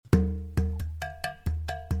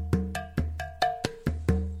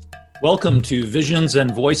Welcome to Visions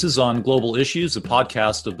and Voices on Global Issues, a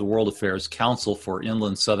podcast of the World Affairs Council for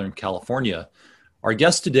Inland Southern California. Our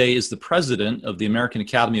guest today is the president of the American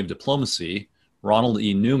Academy of Diplomacy, Ronald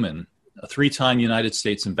E. Neumann, a three-time United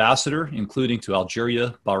States ambassador, including to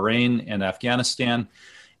Algeria, Bahrain, and Afghanistan,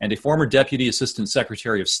 and a former Deputy Assistant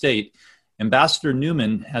Secretary of State. Ambassador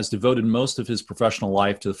Neumann has devoted most of his professional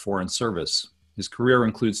life to the Foreign Service. His career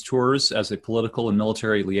includes tours as a political and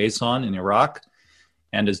military liaison in Iraq,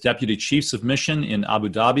 and as Deputy Chiefs of Mission in Abu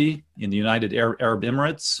Dhabi, in the United Arab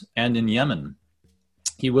Emirates, and in Yemen.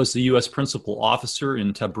 He was the U.S. Principal Officer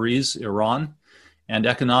in Tabriz, Iran, and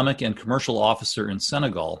Economic and Commercial Officer in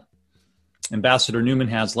Senegal. Ambassador Neumann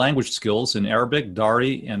has language skills in Arabic,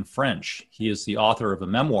 Dari, and French. He is the author of a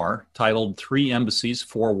memoir titled 3 Embassies,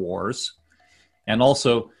 4 Wars, and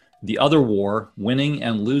also The Other War, Winning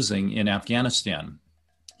and Losing in Afghanistan.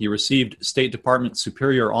 He received State Department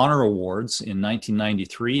Superior Honor Awards in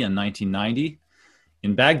 1993 and 1990.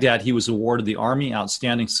 In Baghdad, he was awarded the Army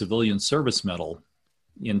Outstanding Civilian Service Medal.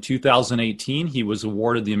 In 2018, he was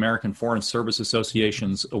awarded the American Foreign Service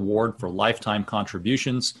Association's Award for Lifetime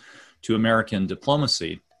Contributions to American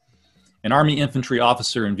Diplomacy. An Army infantry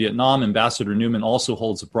officer in Vietnam, Ambassador Neumann also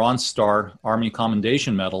holds a Bronze Star, Army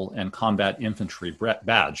Commendation Medal, and Combat Infantry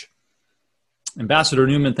Badge. Ambassador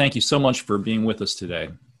Neumann, thank you so much for being with us today.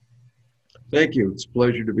 Thank you. It's a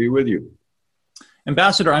pleasure to be with you.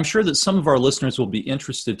 Ambassador, I'm sure that some of our listeners will be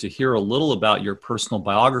interested to hear a little about your personal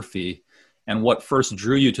biography and what first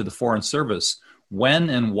drew you to the Foreign Service. When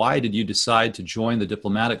and why did you decide to join the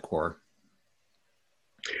diplomatic corps?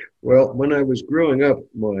 Well, when I was growing up,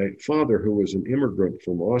 my father, who was an immigrant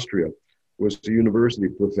from Austria, was a university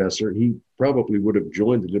professor. He probably would have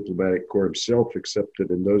joined the diplomatic corps himself, except that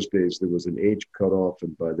in those days there was an age cutoff,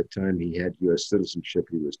 and by the time he had U.S. citizenship,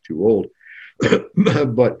 he was too old.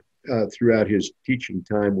 But throughout his teaching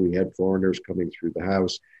time, we had foreigners coming through the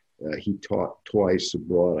house. He taught twice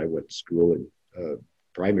abroad. I went to school in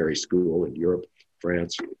primary school in Europe,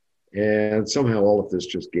 France. And somehow all of this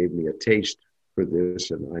just gave me a taste for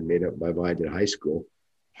this. And I made up my mind in high school,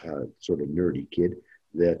 sort of nerdy kid,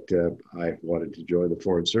 that I wanted to join the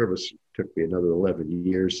Foreign Service. It took me another 11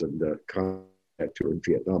 years and contact tour in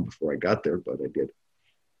Vietnam before I got there, but I did.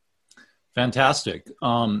 Fantastic.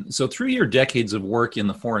 So through your decades of work in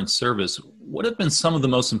the Foreign Service, what have been some of the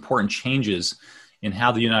most important changes in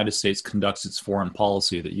how the United States conducts its foreign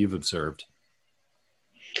policy that you've observed?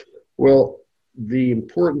 Well, the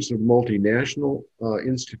importance of multinational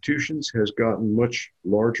institutions has gotten much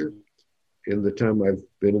larger in the time I've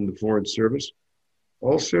been in the Foreign Service.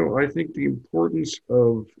 Also, I think the importance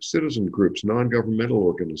of citizen groups, non-governmental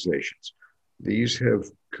organizations, these have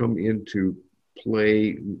come into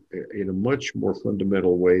play in a much more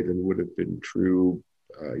fundamental way than would have been true,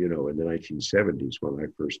 in the 1970s when I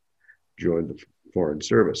first joined the Foreign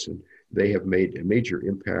Service. And they have made a major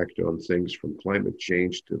impact on things from climate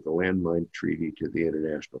change to the Landmine Treaty to the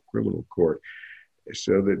International Criminal Court,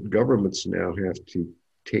 so that governments now have to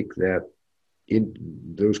take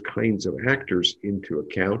those kinds of actors into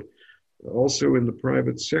account. Also in the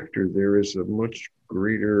private sector, there is a much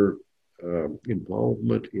greater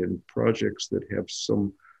involvement in projects that have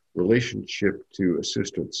some relationship to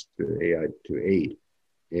assistance, to aid.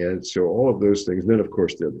 And so all of those things, and then of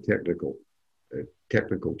course there are the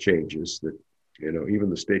technical changes that,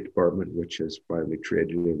 even the State Department, which has finally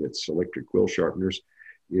traded in its electric quill sharpeners,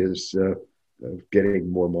 is getting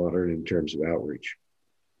more modern in terms of outreach.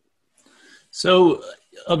 So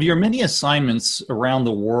of your many assignments around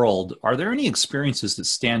the world, are there any experiences that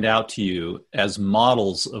stand out to you as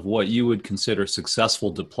models of what you would consider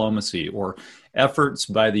successful diplomacy, or efforts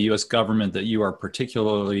by the U.S. government that you are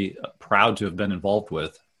particularly proud to have been involved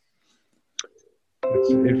with? That's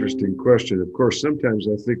an interesting question. Of course, sometimes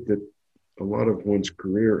I think that a lot of one's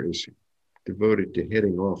career is devoted to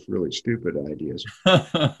hitting off really stupid ideas.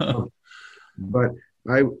 But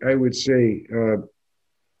I would say,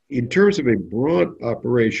 in terms of a broad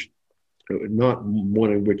operation, not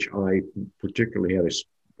one in which I particularly had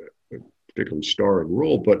a particularly starring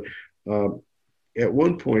role, but at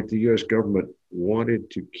one point the U.S. government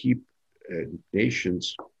wanted to keep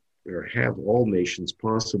nations, or have all nations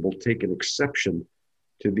possible, take an exception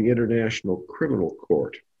to the International Criminal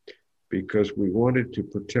Court, because we wanted to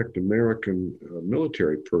protect American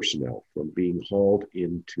military personnel from being hauled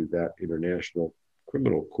into that International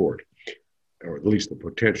Criminal Court, or at least the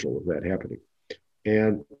potential of that happening.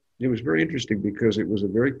 And it was very interesting because it was a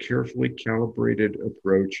very carefully calibrated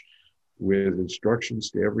approach with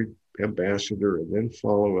instructions to every ambassador, and then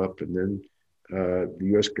follow up, and then the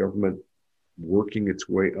U.S. government working its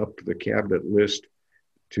way up the cabinet list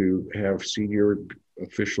to have senior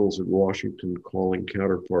officials in Washington calling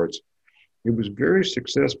counterparts. It was very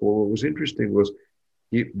successful. What was interesting was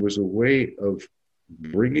it was a way of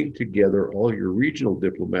bringing together all your regional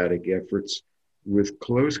diplomatic efforts with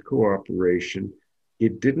close cooperation.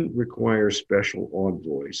 It didn't require special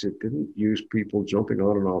envoys. It didn't use people jumping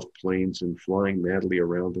on and off planes and flying madly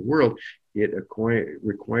around the world. It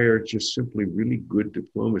required just simply really good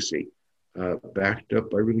diplomacy, backed up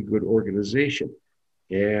by really good organization.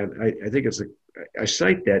 And I think I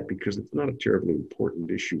cite that because it's not a terribly important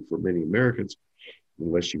issue for many Americans,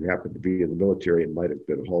 unless you happen to be in the military and might have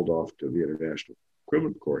been hauled off to the International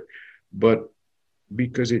Criminal Court. But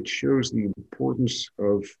because it shows the importance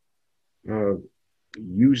of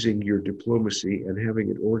using your diplomacy and having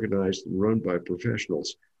it organized and run by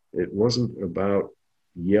professionals. It wasn't about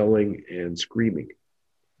yelling and screaming.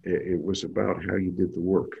 It was about how you did the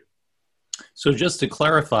work. So just to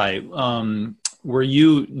clarify, were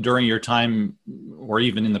you during your time or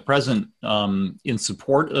even in the present in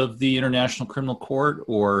support of the International Criminal Court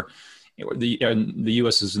or the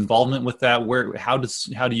U.S.'s involvement with that? How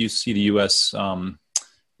do you see the U.S.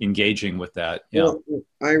 engaging with that? Yeah. Well,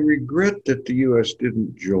 I regret that the U.S.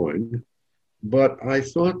 didn't join, but I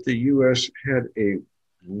thought the U.S. had a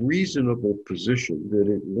reasonable position that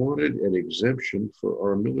it wanted an exemption for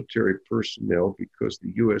our military personnel because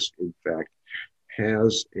the U.S., in fact,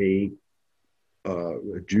 has a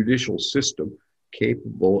judicial system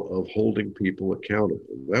capable of holding people accountable.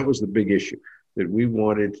 That was the big issue that we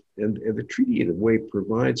wanted, and the treaty in a way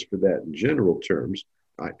provides for that in general terms.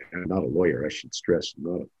 I'm not a lawyer, I should stress, I'm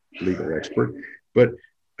not a legal expert, but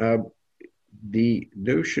the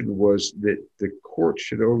notion was that the court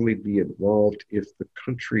should only be involved if the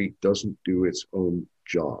country doesn't do its own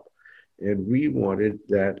job. And we wanted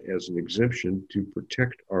that as an exemption to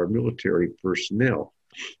protect our military personnel.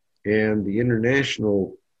 And the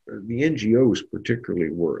NGOs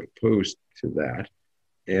particularly were opposed to that.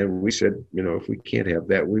 And we said, if we can't have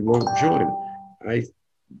that, we won't join.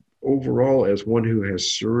 Overall, as one who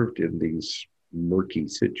has served in these murky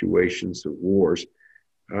situations of wars,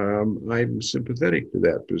 I'm sympathetic to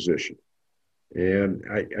that position. And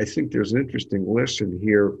I think there's an interesting lesson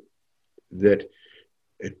here that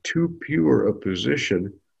too pure a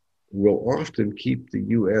position will often keep the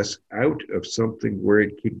U.S. out of something where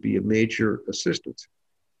it could be a major assistance.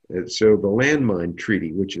 And so the landmine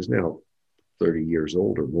treaty, which is now 30 years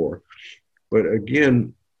old or more, but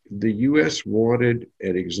again, the U.S. wanted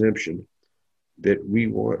an exemption that we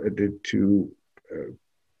wanted to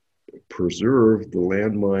preserve the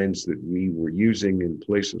landmines that we were using in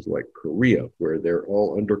places like Korea, where they're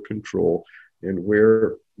all under control and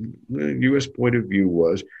where the U.S. point of view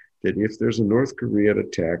was that if there's a North Korean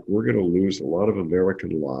attack, we're going to lose a lot of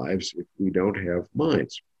American lives if we don't have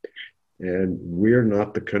mines. And we're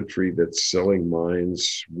not the country that's selling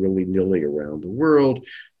mines willy-nilly around the world.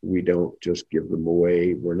 We don't just give them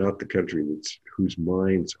away. We're not the country whose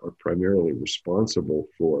mines are primarily responsible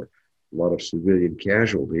for a lot of civilian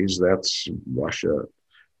casualties. That's Russia,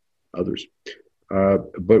 others.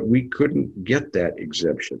 But we couldn't get that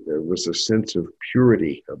exemption. There was a sense of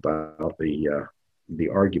purity about the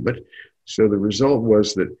argument. So the result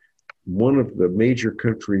was that one of the major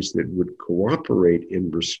countries that would cooperate in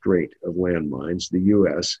restraint of landmines, the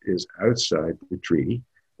U.S., is outside the treaty.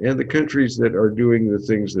 And the countries that are doing the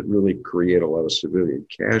things that really create a lot of civilian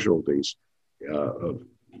casualties of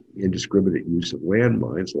indiscriminate use of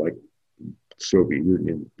landmines, like Soviet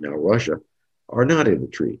Union, now Russia, are not in the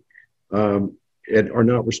treaty and are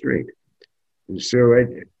not restrained. And so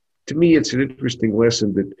to me, it's an interesting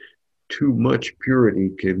lesson that too much purity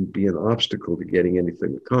can be an obstacle to getting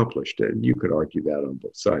anything accomplished. And you could argue that on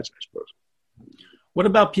both sides, I suppose. What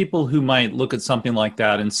about people who might look at something like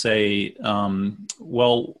that and say,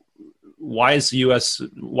 well, why does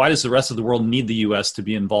the rest of the world need the U.S. to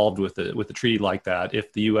be involved with a treaty like that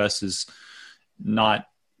if the U.S. is not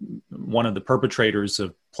one of the perpetrators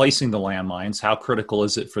of placing the landmines? How critical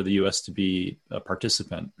is it for the U.S. to be a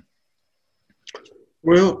participant?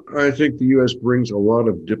 Well, I think the U.S. brings a lot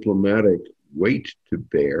of diplomatic weight to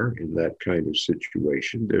bear in that kind of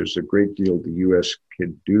situation. There's a great deal the U.S.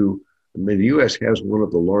 can do. I mean, the U.S. has one of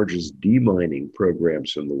the largest demining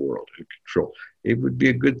programs in the world to control. It would be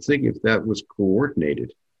a good thing if that was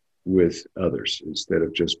coordinated with others instead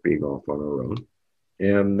of just being off on our own.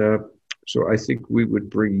 And so I think we would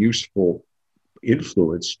bring useful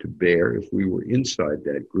influence to bear if we were inside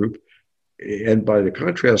that group. And by the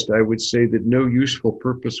contrast, I would say that no useful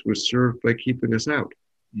purpose was served by keeping us out.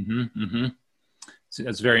 Mm-hmm, mm-hmm. So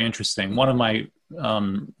that's very interesting. One of my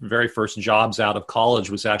very first jobs out of college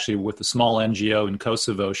was actually with a small NGO in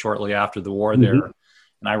Kosovo shortly after the war there.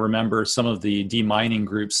 And I remember some of the demining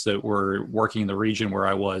groups that were working in the region where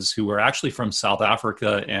I was, who were actually from South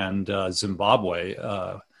Africa and Zimbabwe,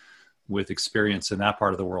 with experience in that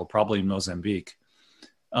part of the world, probably Mozambique.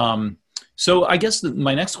 So I guess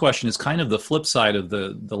my next question is kind of the flip side of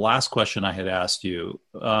the last question I had asked you.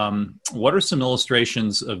 What are some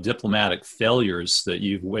illustrations of diplomatic failures that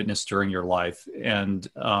you've witnessed during your life, and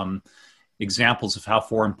examples of how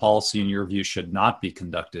foreign policy, in your view, should not be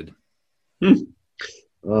conducted?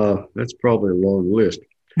 That's probably a long list.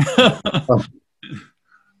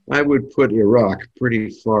 I would put Iraq pretty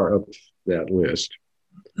far up that list.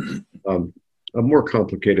 A more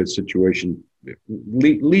complicated situation,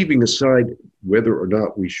 leaving aside whether or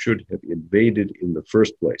not we should have invaded in the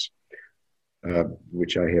first place,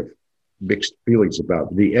 which I have mixed feelings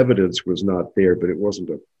about. The evidence was not there, but it wasn't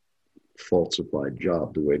a falsified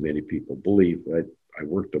job the way many people believe. I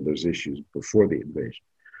worked on those issues before the invasion.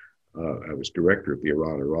 I was director of the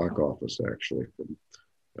Iran-Iraq office, actually, from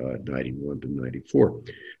 91 to 94.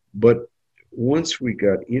 But once we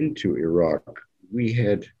got into Iraq, we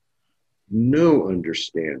had no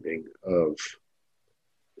understanding of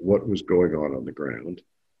what was going on the ground.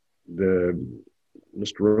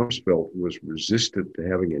 Mr. Rumsfeld was resistant to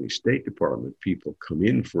having any State Department people come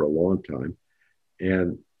in for a long time.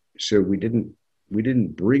 And so we didn't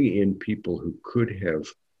bring in people who could have,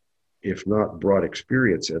 if not brought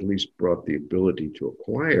experience, at least brought the ability to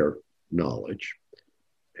acquire knowledge.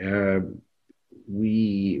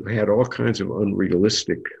 We had all kinds of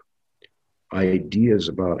unrealistic ideas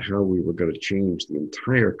about how we were going to change the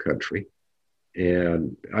entire country.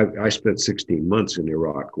 And I spent 16 months in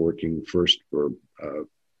Iraq, working first for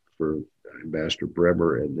Ambassador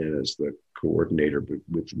Bremer and then as the coordinator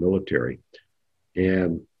with the military.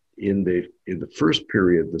 And in the first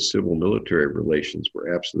period, the civil-military relations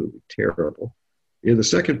were absolutely terrible. In the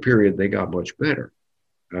second period, they got much better.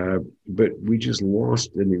 But we just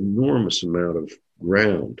lost an enormous amount of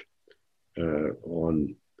ground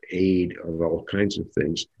on aid of all kinds of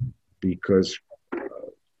things because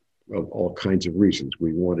of all kinds of reasons.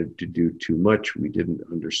 We wanted to do too much. We didn't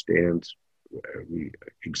understand. We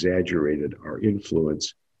exaggerated our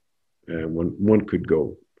influence. One could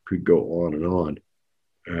go on and on.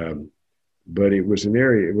 But it was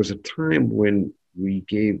a time when we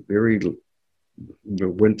gave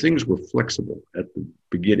when things were flexible at the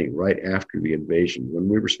beginning, right after the invasion, when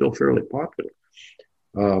we were still fairly popular.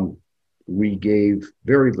 We gave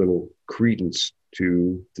very little credence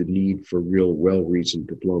to the need for real, well-reasoned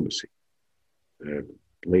diplomacy.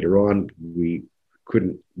 Later on, we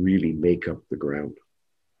couldn't really make up the ground.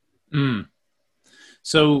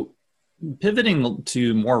 So, pivoting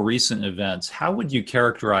to more recent events, how would you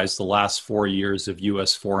characterize the last 4 years of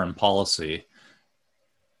U.S. foreign policy?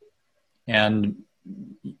 And,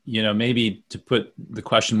 maybe to put the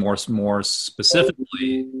question more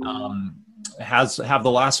specifically, have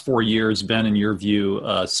the last 4 years been, in your view,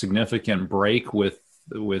 a significant break with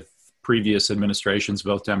previous administrations,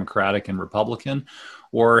 both Democratic and Republican,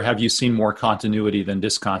 or have you seen more continuity than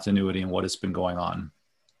discontinuity in what has been going on?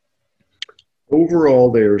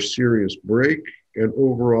 Overall, they are a serious break, and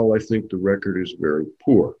overall, I think the record is very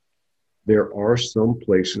poor. There are some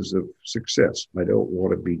places of success. I don't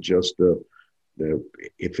want to be just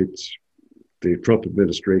if it's the Trump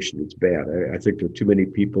administration, it's bad. I think there are too many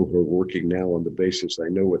people who are working now on the basis I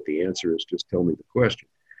know what the answer is, just tell me the question,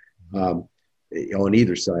 on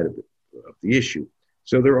either side of the issue.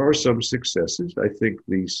 So there are some successes. I think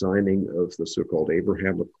the signing of the so-called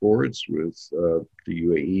Abraham Accords with the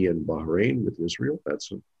UAE and Bahrain with Israel,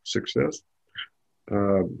 that's a success.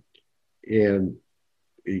 And,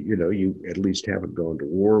 you at least haven't gone to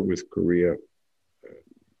war with Korea.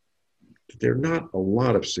 There are not a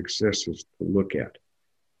lot of successes to look at.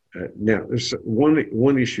 Now, there's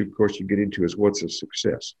one issue, of course, you get into is what's a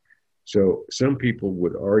success. So some people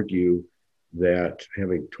would argue that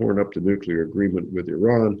having torn up the nuclear agreement with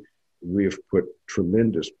Iran, we have put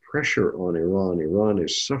tremendous pressure on Iran. Iran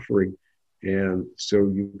is suffering. And so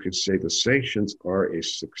you could say the sanctions are a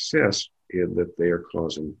success in that they are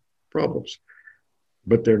causing problems.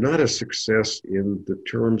 But they're not a success in the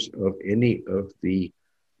terms of any of the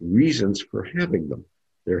reasons for having them.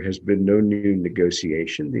 There has been no new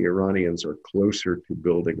negotiation. The Iranians are closer to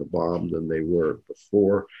building a bomb than they were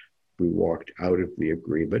before we walked out of the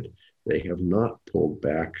agreement. They have not pulled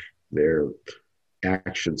back their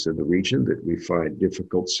actions in the region that we find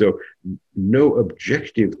difficult. So no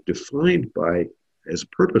objective defined as a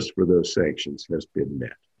purpose for those sanctions has been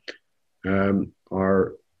met.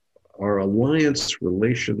 Our alliance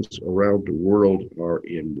relations around the world are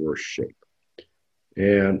in worse shape.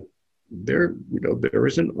 And there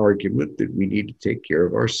is an argument that we need to take care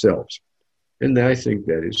of ourselves. And I think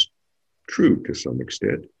that is true to some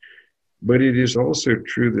extent. But it is also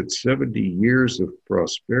true that 70 years of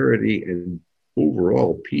prosperity and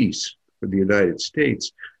overall peace for the United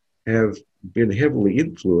States have been heavily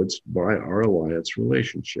influenced by our alliance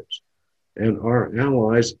relationships. And our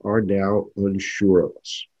allies are now unsure of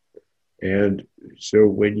us. And so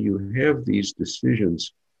when you have these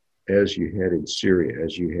decisions, as you had in Syria,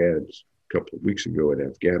 as you had a couple of weeks ago in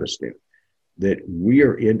Afghanistan, that we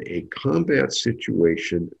are in a combat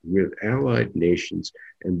situation with allied nations,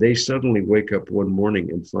 and they suddenly wake up one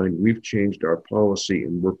morning and find we've changed our policy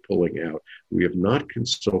and we're pulling out. We have not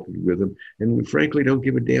consulted with them, and we frankly don't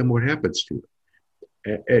give a damn what happens to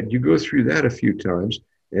them. And you go through that a few times,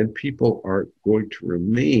 and people are going to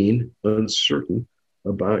remain uncertain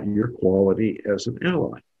about your quality as an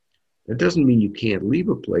ally. That doesn't mean you can't leave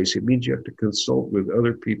a place. It means you have to consult with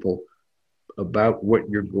other people about what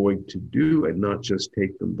you're going to do and not just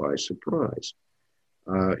take them by surprise.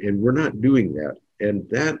 And we're not doing that. And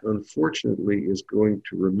that, unfortunately, is going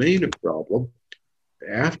to remain a problem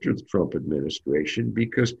after the Trump administration,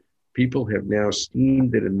 because people have now seen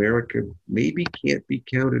that America maybe can't be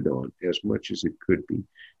counted on as much as it could be.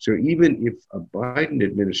 So even if a Biden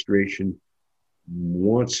administration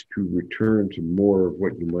wants to return to more of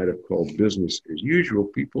what you might have called business as usual,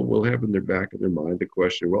 people will have in their back of their mind the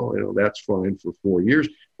question, well, that's fine for 4 years.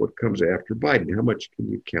 What comes after Biden? How much can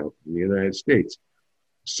you count in the United States?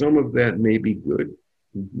 Some of that may be good,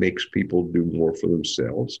 makes people do more for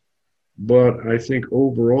themselves. But I think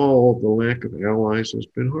overall, the lack of allies has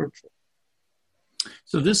been harmful.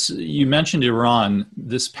 So you mentioned Iran.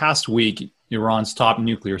 This past week, Iran's top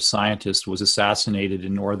nuclear scientist was assassinated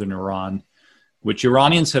in northern Iran, which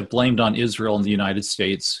Iranians have blamed on Israel and the United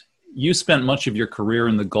States. You spent much of your career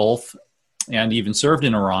in the Gulf and even served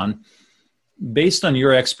in Iran. Based on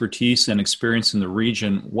your expertise and experience in the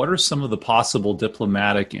region, what are some of the possible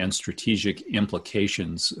diplomatic and strategic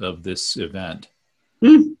implications of this event?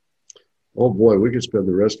 Oh boy, we could spend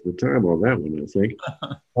the rest of the time on that one, I think.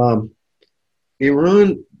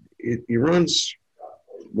 Iran's,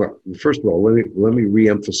 well, first of all, let me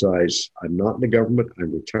reemphasize, I'm not in the government,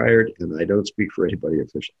 I'm retired, and I don't speak for anybody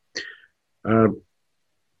officially.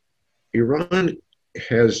 Iran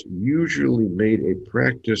has usually made a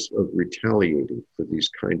practice of retaliating for these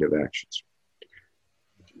kind of actions.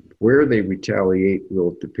 Where they retaliate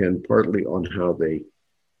will depend partly on how they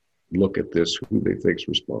look at this, who they think is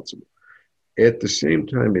responsible. At the same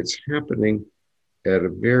time, it's happening at a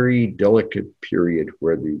very delicate period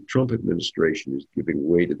where the Trump administration is giving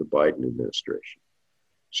way to the Biden administration.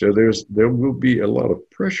 So there will be a lot of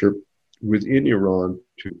pressure within Iran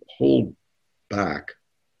to hold back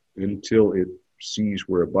until it sees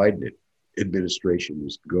where a Biden administration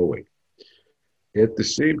is going. At the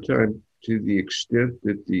same time, to the extent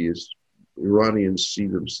that the Iranians see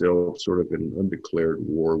themselves sort of in an undeclared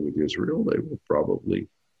war with Israel, they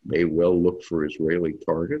may well look for Israeli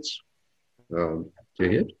targets to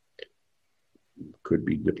hit. Could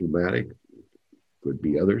be diplomatic, could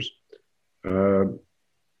be others. And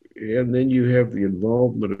then you have the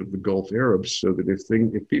involvement of the Gulf Arabs, so that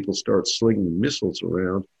if people start slinging missiles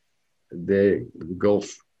around, the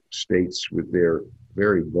Gulf states with their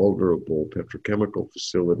very vulnerable petrochemical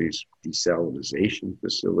facilities, desalination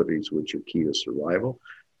facilities, which are key to survival,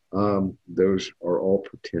 those are all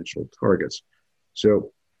potential targets.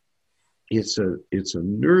 So it's a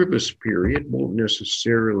nervous period. Won't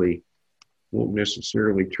necessarily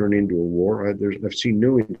turn into a war. I've seen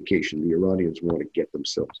no indication the Iranians want to get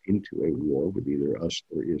themselves into a war with either us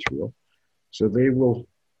or Israel. So they will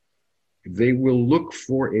look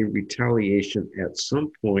for a retaliation at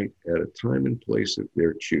some point at a time and place of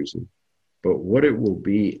their choosing. But what it will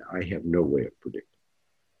be, I have no way of predicting.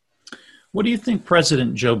 What do you think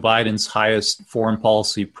President Joe Biden's highest foreign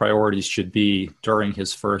policy priorities should be during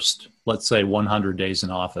his first, let's say, 100 days in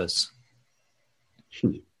office?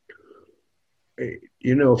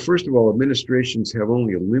 First of all, administrations have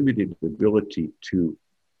only a limited ability to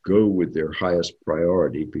go with their highest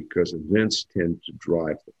priority because events tend to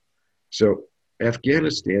drive them. So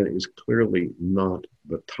Afghanistan is clearly not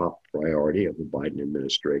the top priority of the Biden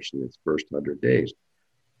administration in its first 100 days.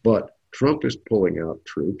 But Trump is pulling out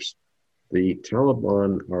troops. The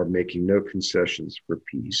Taliban are making no concessions for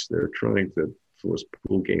peace. They're trying to, for a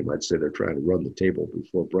pool game, I'd say they're trying to run the table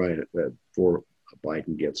before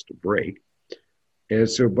Biden gets to break. And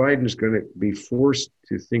so Biden's going to be forced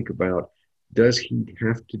to think about, does he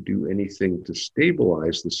have to do anything to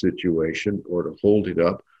stabilize the situation or to hold it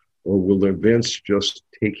up? Or will the events just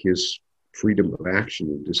take his freedom of action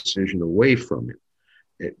and decision away from him?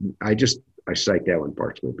 I cite that one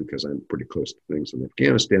partly because I'm pretty close to things in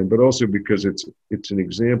Afghanistan, but also because it's an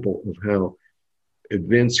example of how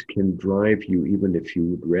events can drive you even if you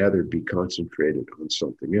would rather be concentrated on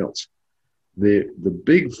something else. The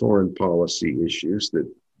big foreign policy issues that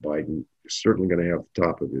Biden is certainly going to have at the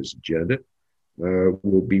top of his agenda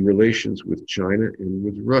will be relations with China and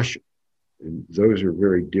with Russia. And those are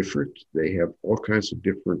very different. They have all kinds of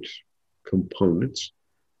different components,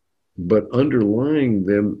 but underlying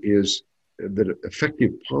them is that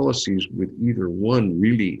effective policies with either one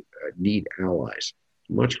really need allies. It's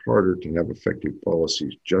much harder to have effective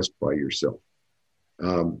policies just by yourself.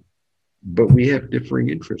 But we have differing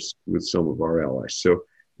interests with some of our allies. So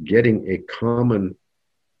getting a common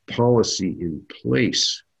policy in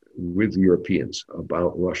place with Europeans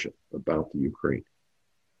about Russia, about the Ukraine,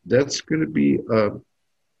 that's going to be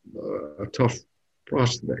a tough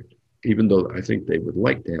prospect, even though I think they would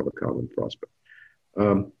like to have a common prospect.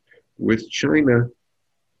 With China,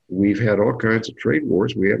 we've had all kinds of trade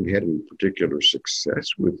wars. We haven't had any particular success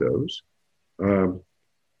with those.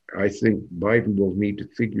 I think Biden will need to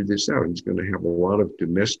figure this out. He's going to have a lot of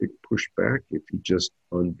domestic pushback if he just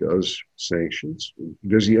undoes sanctions.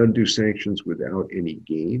 Does he undo sanctions without any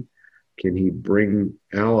gain? Can he bring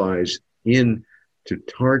allies in to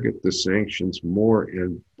target the sanctions more,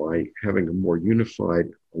 and by having a more unified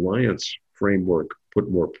alliance framework,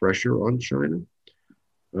 put more pressure on China?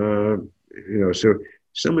 So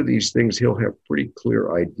some of these things he'll have pretty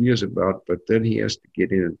clear ideas about, but then he has to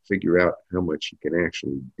get in and figure out how much he can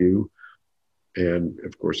actually do. And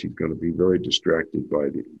of course, he's going to be very distracted by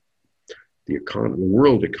the economy. The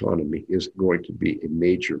world economy is going to be a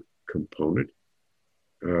major component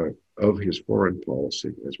of his foreign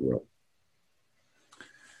policy as well.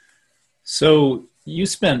 So you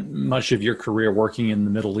spent much of your career working in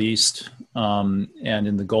the Middle East and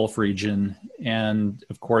in the Gulf region. And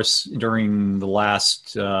of course, during the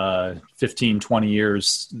last 15, 20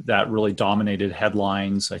 years, that really dominated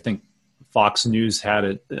headlines. I think Fox News had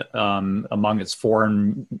it among its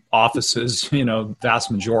foreign offices.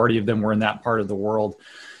 Vast majority of them were in that part of the world.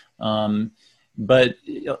 But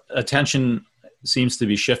attention seems to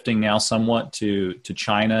be shifting now somewhat to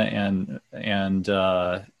China and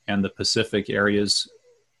the Pacific areas.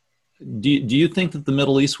 Do you think that the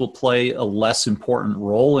Middle East will play a less important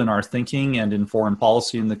role in our thinking and in foreign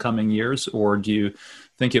policy in the coming years, or do you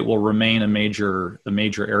think it will remain a major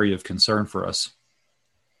area of concern for us?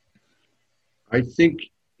 I think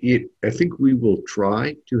we will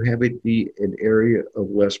try to have it be an area of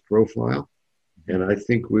less profile, and I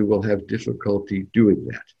think we will have difficulty doing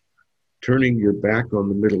that. Turning your back on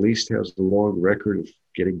the Middle East has a long record of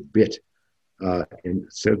getting bit in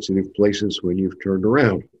sensitive places when you've turned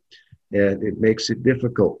around. And it makes it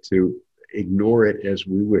difficult to ignore it as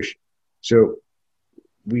we wish. So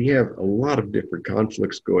we have a lot of different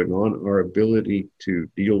conflicts going on. Our ability to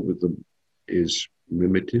deal with them is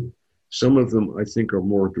limited. Some of them, I think, are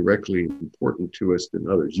more directly important to us than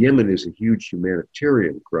others. Yemen is a huge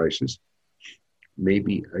humanitarian crisis,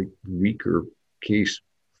 maybe a weaker case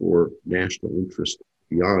for national interest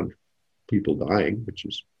beyond people dying, which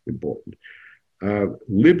is important.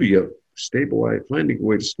 Libya, finding a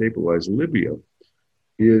way to stabilize Libya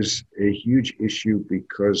is a huge issue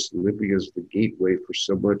because Libya is the gateway for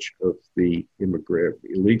so much of the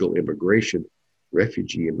illegal immigration,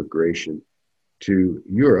 refugee immigration to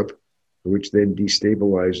Europe, which then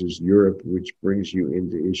destabilizes Europe, which brings you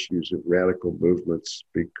into issues of radical movements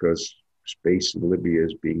because space in Libya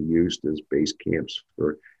is being used as base camps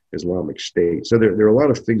for Islamic State. So there are a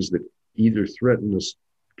lot of things that either threaten us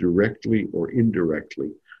directly or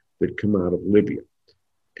indirectly that come out of Libya.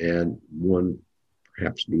 And one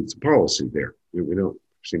perhaps needs a policy there. We don't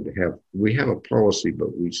seem to have, we have a policy,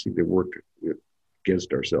 but we seem to work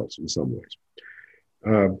against ourselves in some ways.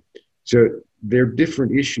 So there are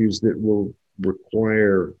different issues that will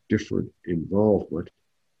require different involvement.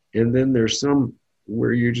 And then there's some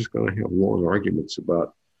where you're just going to have long arguments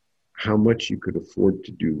about how much you could afford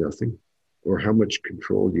to do nothing, or how much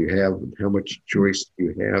control you have and how much choice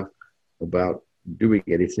you have about doing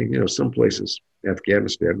anything. Some places,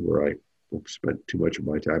 Afghanistan, where I spent too much of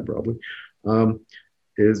my time probably,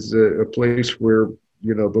 is a place where,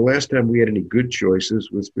 the last time we had any good choices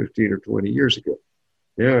was 15 or 20 years ago.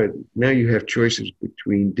 Now you have choices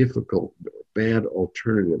between difficult, bad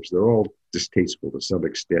alternatives. They're all distasteful to some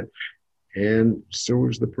extent. And so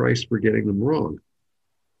is the price for getting them wrong.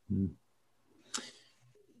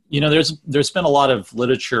 There's been a lot of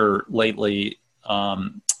literature lately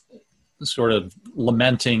sort of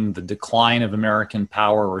lamenting the decline of American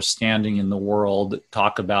power or standing in the world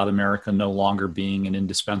talk about America no longer being an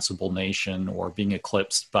indispensable nation or being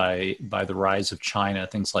eclipsed by the rise of China,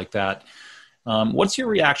 things like that. What's your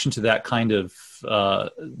reaction to that kind of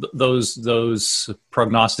those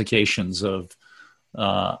prognostications of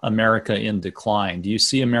America in decline? Do you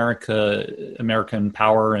see American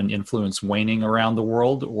power and influence waning around the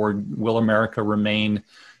world, or will America remain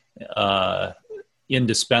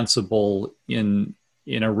indispensable in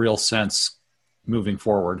a real sense moving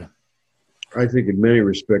forward? I think in many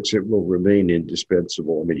respects it will remain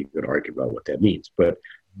indispensable. I mean, you could argue about what that means, but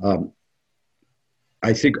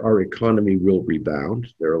I think our economy will rebound.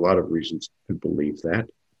 There are a lot of reasons to believe that.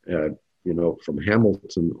 From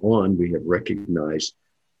Hamilton on, we have recognized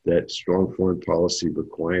that strong foreign policy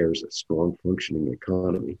requires a strong functioning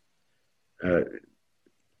economy.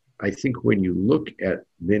 I think when you look at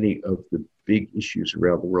many of the big issues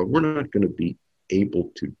around the world, we're not going to be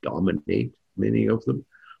able to dominate many of them.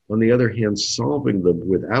 On the other hand, solving them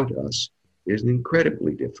without us is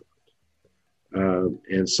incredibly difficult.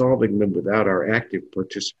 And solving them without our active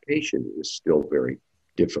participation is still very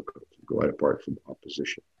difficult, quite apart from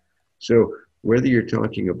opposition. So whether you're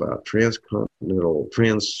talking about transnational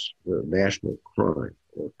crime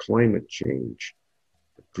or climate change,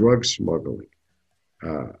 drug smuggling,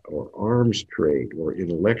 or arms trade, or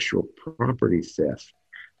intellectual property theft,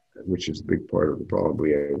 which is a big part of the problem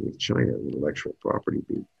we have with China, intellectual property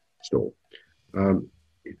being stolen.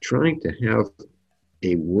 Trying to have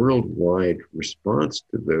a worldwide response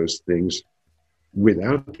to those things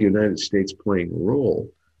without the United States playing a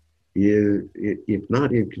role is, if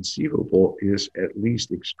not inconceivable, is at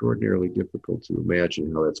least extraordinarily difficult to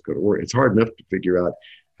imagine how that's going to work. It's hard enough to figure out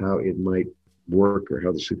how it might work or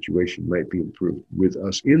how the situation might be improved with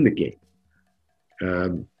us in the game.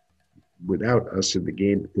 Without us in the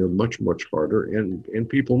game, they're much, much harder, and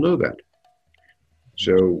people know that.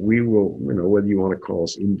 So we will, whether you want to call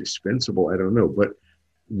us indispensable, I don't know, but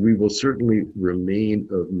we will certainly remain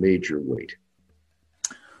of major weight.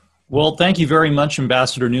 Well, thank you very much,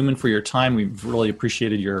 Ambassador Neumann, for your time. We've really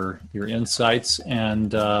appreciated your insights,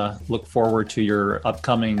 and look forward to your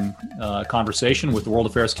upcoming conversation with the World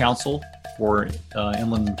Affairs Council for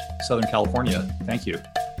Inland Southern California. Thank you.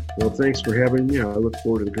 Well, thanks for having me. I look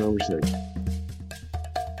forward to the conversation.